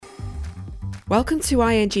Welcome to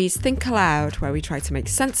ING's Think Aloud, where we try to make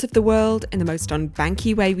sense of the world in the most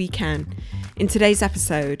unbanky way we can. In today's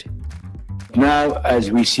episode, now,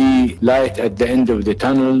 as we see light at the end of the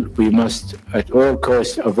tunnel, we must at all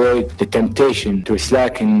costs avoid the temptation to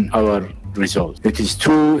slacken our results. It is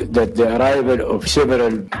true that the arrival of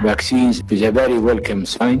several vaccines is a very welcome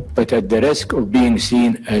sign, but at the risk of being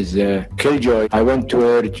seen as a killjoy, I want to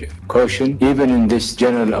urge caution, even in this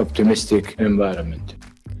general optimistic environment.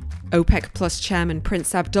 OPEC Plus Chairman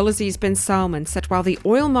Prince Abdulaziz bin Salman said while the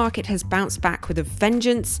oil market has bounced back with a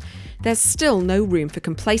vengeance, there's still no room for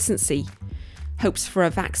complacency. Hopes for a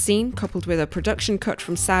vaccine, coupled with a production cut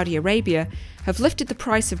from Saudi Arabia, have lifted the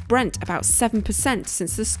price of Brent about 7%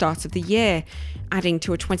 since the start of the year, adding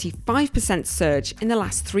to a 25% surge in the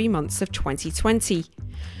last 3 months of 2020.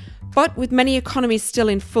 But with many economies still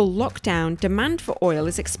in full lockdown, demand for oil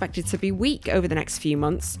is expected to be weak over the next few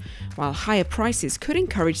months, while higher prices could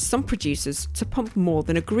encourage some producers to pump more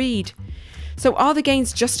than agreed. So are the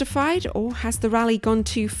gains justified, or has the rally gone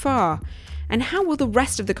too far? And how will the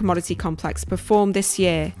rest of the commodity complex perform this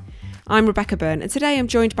year? I'm Rebecca Byrne, and today I'm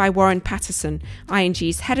joined by Warren Patterson,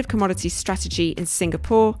 ING's Head of Commodities Strategy in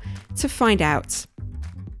Singapore, to find out.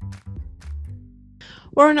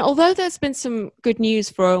 Warren, although there's been some good news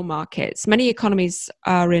for oil markets, many economies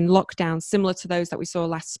are in lockdown similar to those that we saw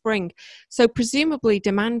last spring. So presumably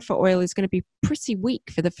demand for oil is going to be pretty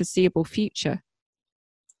weak for the foreseeable future.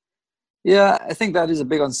 Yeah, I think that is a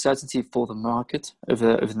big uncertainty for the market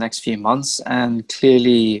over the next few months, and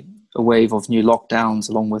clearly a wave of new lockdowns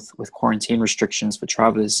along with quarantine restrictions for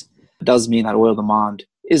travelers does mean that oil demand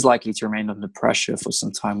is likely to remain under pressure for some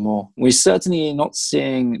time more. We're certainly not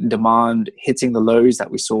seeing demand hitting the lows that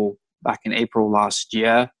we saw back in April last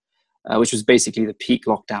year, which was basically the peak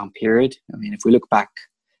lockdown period. I mean, if we look back,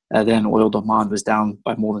 then oil demand was down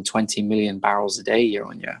by more than 20 million barrels a day year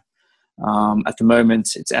on year. At the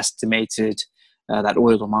moment, it's estimated that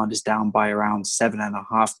oil demand is down by around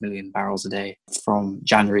 7.5 million barrels a day from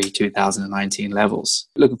January 2019 levels.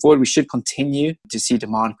 Looking forward, we should continue to see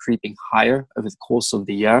demand creeping higher over the course of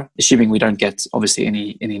the year, assuming we don't get, obviously,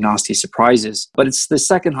 any nasty surprises. But it's the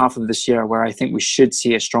second half of this year where I think we should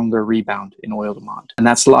see a stronger rebound in oil demand. And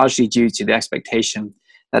that's largely due to the expectation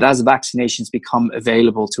that as vaccinations become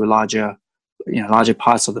available to larger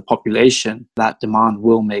parts of the population, that demand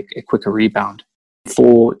will make a quicker rebound.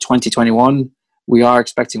 For 2021, we are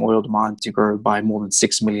expecting oil demand to grow by more than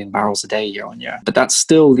 6 million barrels a day year on year. But that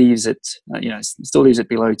still leaves it,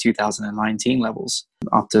 below 2019 levels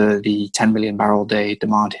after the 10 million barrel a day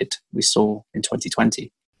demand hit we saw in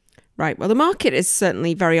 2020. Right. Well, the market is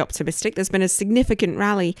certainly very optimistic. There's been a significant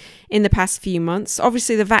rally in the past few months.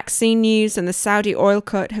 Obviously, the vaccine news and the Saudi oil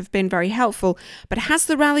cut have been very helpful. But has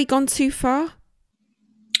the rally gone too far?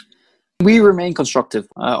 We remain constructive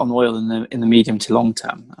on oil in the medium to long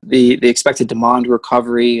term. The expected demand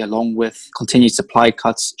recovery, along with continued supply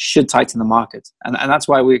cuts, should tighten the market. And that's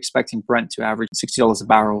why we're expecting Brent to average $60 a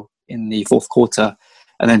barrel in the fourth quarter,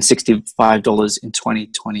 and then $65 in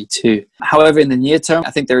 2022. However, in the near term,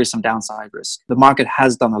 I think there is some downside risk. The market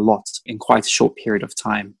has done a lot in quite a short period of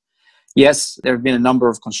time. Yes, there have been a number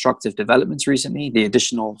of constructive developments recently. The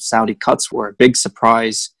additional Saudi cuts were a big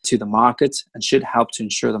surprise to the market and should help to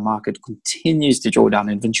ensure the market continues to draw down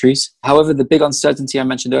inventories. However, the big uncertainty I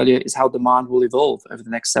mentioned earlier is how demand will evolve over the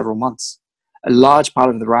next several months. A large part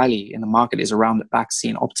of the rally in the market is around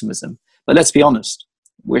vaccine optimism. But let's be honest,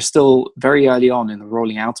 we're still very early on in the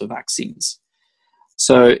rolling out of vaccines.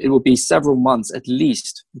 So it will be several months at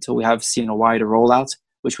least until we have seen a wider rollout,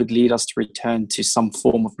 which would lead us to return to some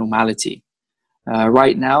form of normality.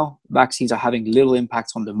 Right now, vaccines are having little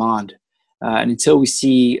impact on demand. And until we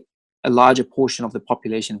see a larger portion of the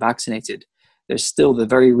population vaccinated, there's still the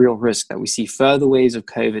very real risk that we see further waves of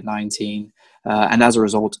COVID-19 and as a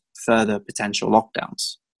result, further potential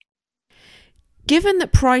lockdowns. Given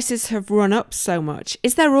that prices have run up so much,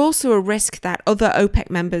 is there also a risk that other OPEC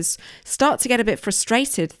members start to get a bit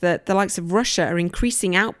frustrated that the likes of Russia are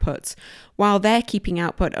increasing output while they're keeping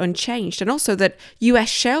output unchanged, and also that US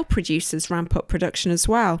shale producers ramp up production as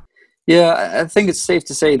well? Yeah, I think it's safe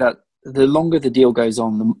to say that the longer the deal goes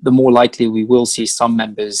on, the more likely we will see some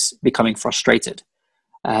members becoming frustrated.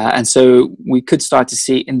 And so we could start to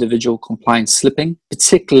see individual compliance slipping,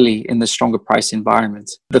 particularly in the stronger price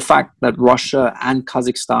environment. The fact that Russia and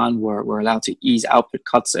Kazakhstan were allowed to ease output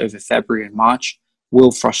cuts over February and March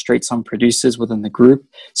will frustrate some producers within the group.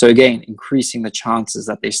 So again, increasing the chances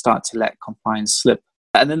that they start to let compliance slip.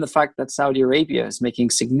 And then the fact that Saudi Arabia is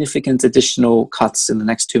making significant additional cuts in the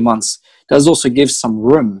next 2 months does also give some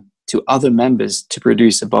room to other members to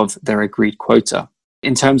produce above their agreed quota.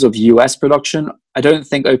 In terms of US production, I don't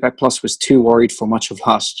think OPEC Plus was too worried for much of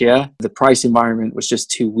last year. The price environment was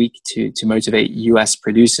just too weak to motivate US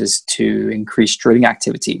producers to increase drilling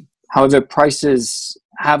activity. However, prices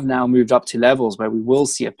have now moved up to levels where we will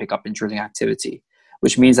see a pickup in drilling activity,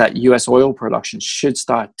 which means that US oil production should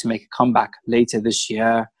start to make a comeback later this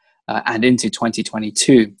year and into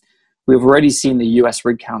 2022. We've already seen the US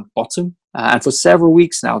rig count bottom, and for several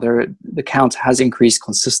weeks now, the count has increased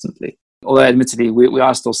consistently. Although admittedly, we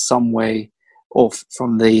are still some way off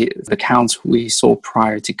from the count we saw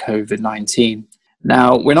prior to COVID-19.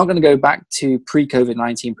 Now, we're not going to go back to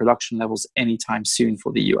pre-COVID-19 production levels anytime soon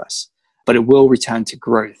for the US, but it will return to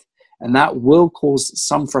growth. And that will cause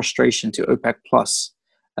some frustration to OPEC Plus,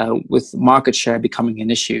 with market share becoming an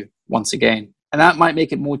issue once again. And that might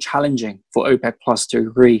make it more challenging for OPEC Plus to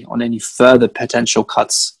agree on any further potential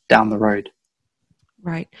cuts down the road.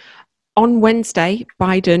 Right. On Wednesday,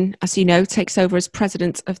 Biden, as you know, takes over as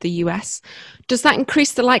president of the US. Does that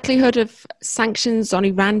increase the likelihood of sanctions on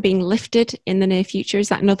Iran being lifted in the near future? Is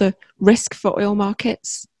that another risk for oil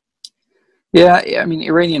markets? Yeah, I mean,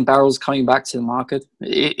 Iranian barrels coming back to the market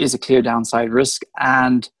is a clear downside risk.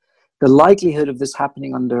 And the likelihood of this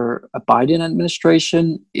happening under a Biden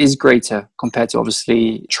administration is greater compared to,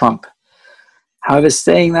 obviously, Trump. However,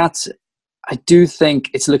 saying that, I do think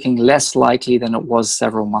it's looking less likely than it was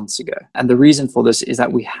several months ago. And the reason for this is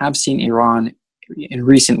that we have seen Iran in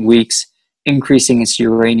recent weeks increasing its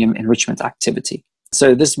uranium enrichment activity.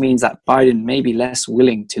 So this means that Biden may be less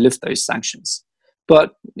willing to lift those sanctions.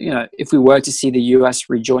 But, if we were to see the US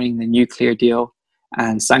rejoining the nuclear deal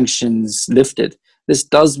and sanctions lifted, this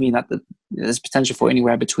does mean that there's potential for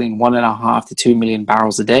anywhere between 1.5 to 2 million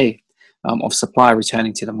barrels a day of supply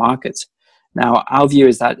returning to the market. Now, our view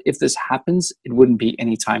is that if this happens, it wouldn't be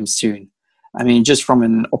anytime soon. I mean, just from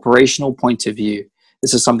an operational point of view,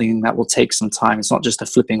 this is something that will take some time. It's not just a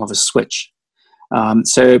flipping of a switch.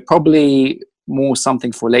 So probably more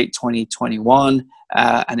something for late 2021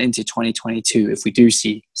 and into 2022 if we do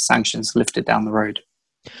see sanctions lifted down the road.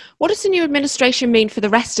 What does the new administration mean for the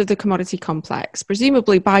rest of the commodity complex?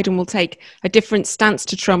 Presumably, Biden will take a different stance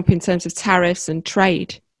to Trump in terms of tariffs and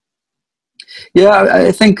trade. Yeah,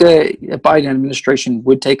 I think a Biden administration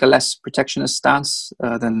would take a less protectionist stance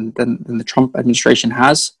than the Trump administration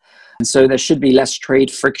has. And so there should be less trade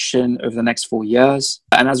friction over the next 4 years.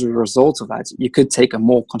 And as a result of that, you could take a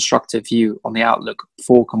more constructive view on the outlook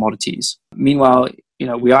for commodities. Meanwhile,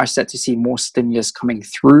 we are set to see more stimulus coming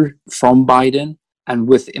through from Biden and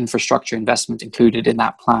with infrastructure investment included in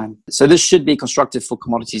that plan. So this should be constructive for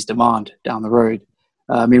commodities demand down the road.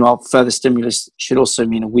 Meanwhile, further stimulus should also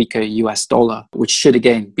mean a weaker US dollar, which should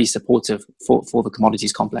again be supportive for the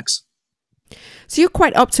commodities complex. So you're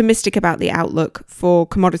quite optimistic about the outlook for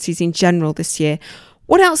commodities in general this year.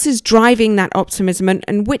 What else is driving that optimism,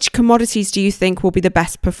 and which commodities do you think will be the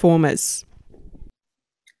best performers?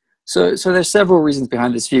 So there's several reasons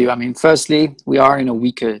behind this view. I mean, firstly, we are in a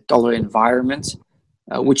weaker dollar environment,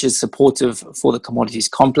 which is supportive for the commodities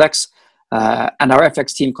complex. And our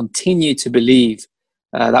FX team continue to believe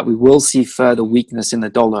that we will see further weakness in the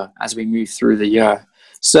dollar as we move through the year.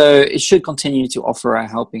 So it should continue to offer a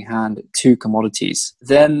helping hand to commodities.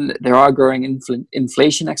 Then there are growing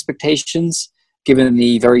inflation expectations, given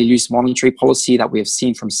the very loose monetary policy that we have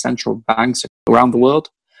seen from central banks around the world.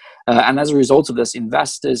 And as a result of this,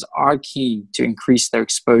 investors are keen to increase their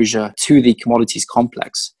exposure to the commodities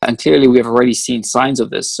complex. And clearly, we have already seen signs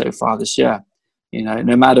of this so far this year.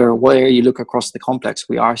 No matter where you look across the complex,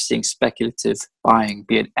 we are seeing speculative buying,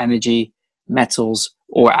 be it energy, metals,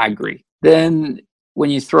 or agri. Then when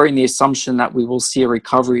you throw in the assumption that we will see a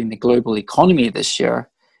recovery in the global economy this year,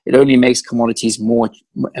 it only makes commodities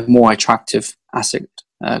a more attractive asset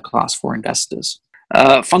class for investors.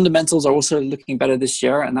 Fundamentals are also looking better this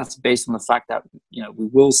year, and that's based on the fact that we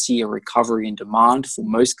will see a recovery in demand for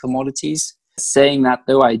most commodities. Saying that,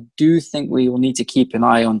 though, I do think we will need to keep an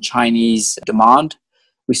eye on Chinese demand.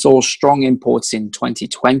 We saw strong imports in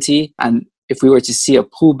 2020, and if we were to see a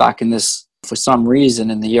pullback in this for some reason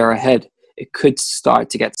in the year ahead, it could start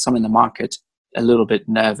to get some in the market a little bit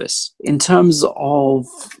nervous. In terms of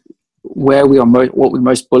where we are what we're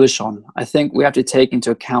most bullish on, I think we have to take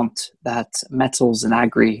into account that metals and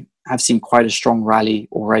agri have seen quite a strong rally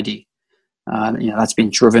already. That's been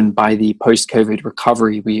driven by the post-COVID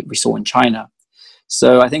recovery we saw in China.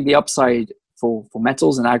 So I think the upside for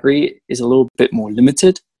metals and agri is a little bit more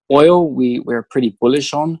limited. Oil, we're pretty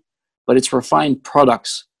bullish on, but it's refined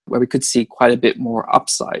products where we could see quite a bit more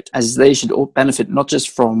upside, as they should all benefit not just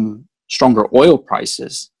from stronger oil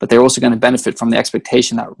prices, but they're also going to benefit from the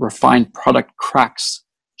expectation that refined product cracks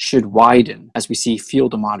should widen as we see fuel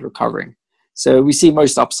demand recovering. So we see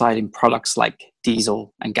most upside in products like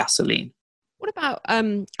diesel and gasoline. What about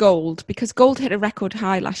gold? Because gold hit a record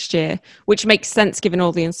high last year, which makes sense given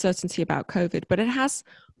all the uncertainty about COVID, but it has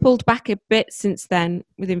pulled back a bit since then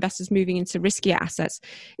with investors moving into riskier assets.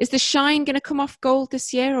 Is the shine going to come off gold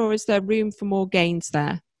this year, or is there room for more gains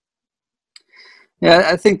there? Yeah,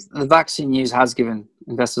 I think the vaccine news has given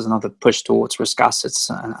investors another push towards risk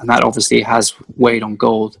assets, and that obviously has weighed on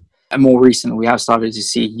gold. And more recently, we have started to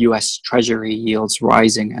see US Treasury yields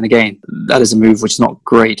rising. And again, that is a move which is not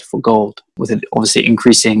great for gold, with it obviously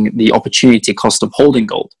increasing the opportunity cost of holding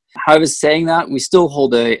gold. However, saying that, we still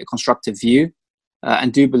hold a constructive view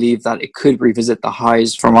and do believe that it could revisit the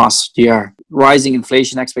highs from last year. Rising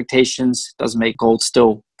inflation expectations does make gold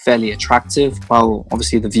still fairly attractive, while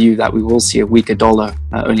obviously the view that we will see a weaker dollar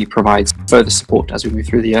only provides further support as we move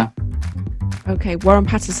through the year. Okay, Warren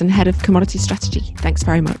Patterson, Head of Commodity Strategy. Thanks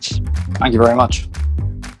very much. Thank you very much.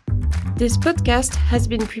 This podcast has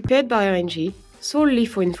been prepared by ING solely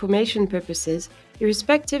for information purposes,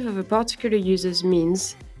 irrespective of a particular user's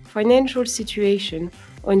means, financial situation,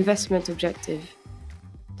 or investment objective.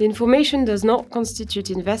 The information does not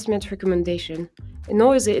constitute investment recommendation,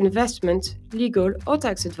 nor is it investment, legal, or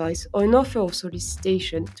tax advice, or an offer or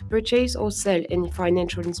solicitation to purchase or sell any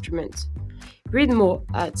financial instrument. Read more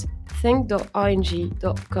at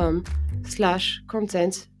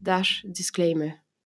think.ing.com/content-disclaimer.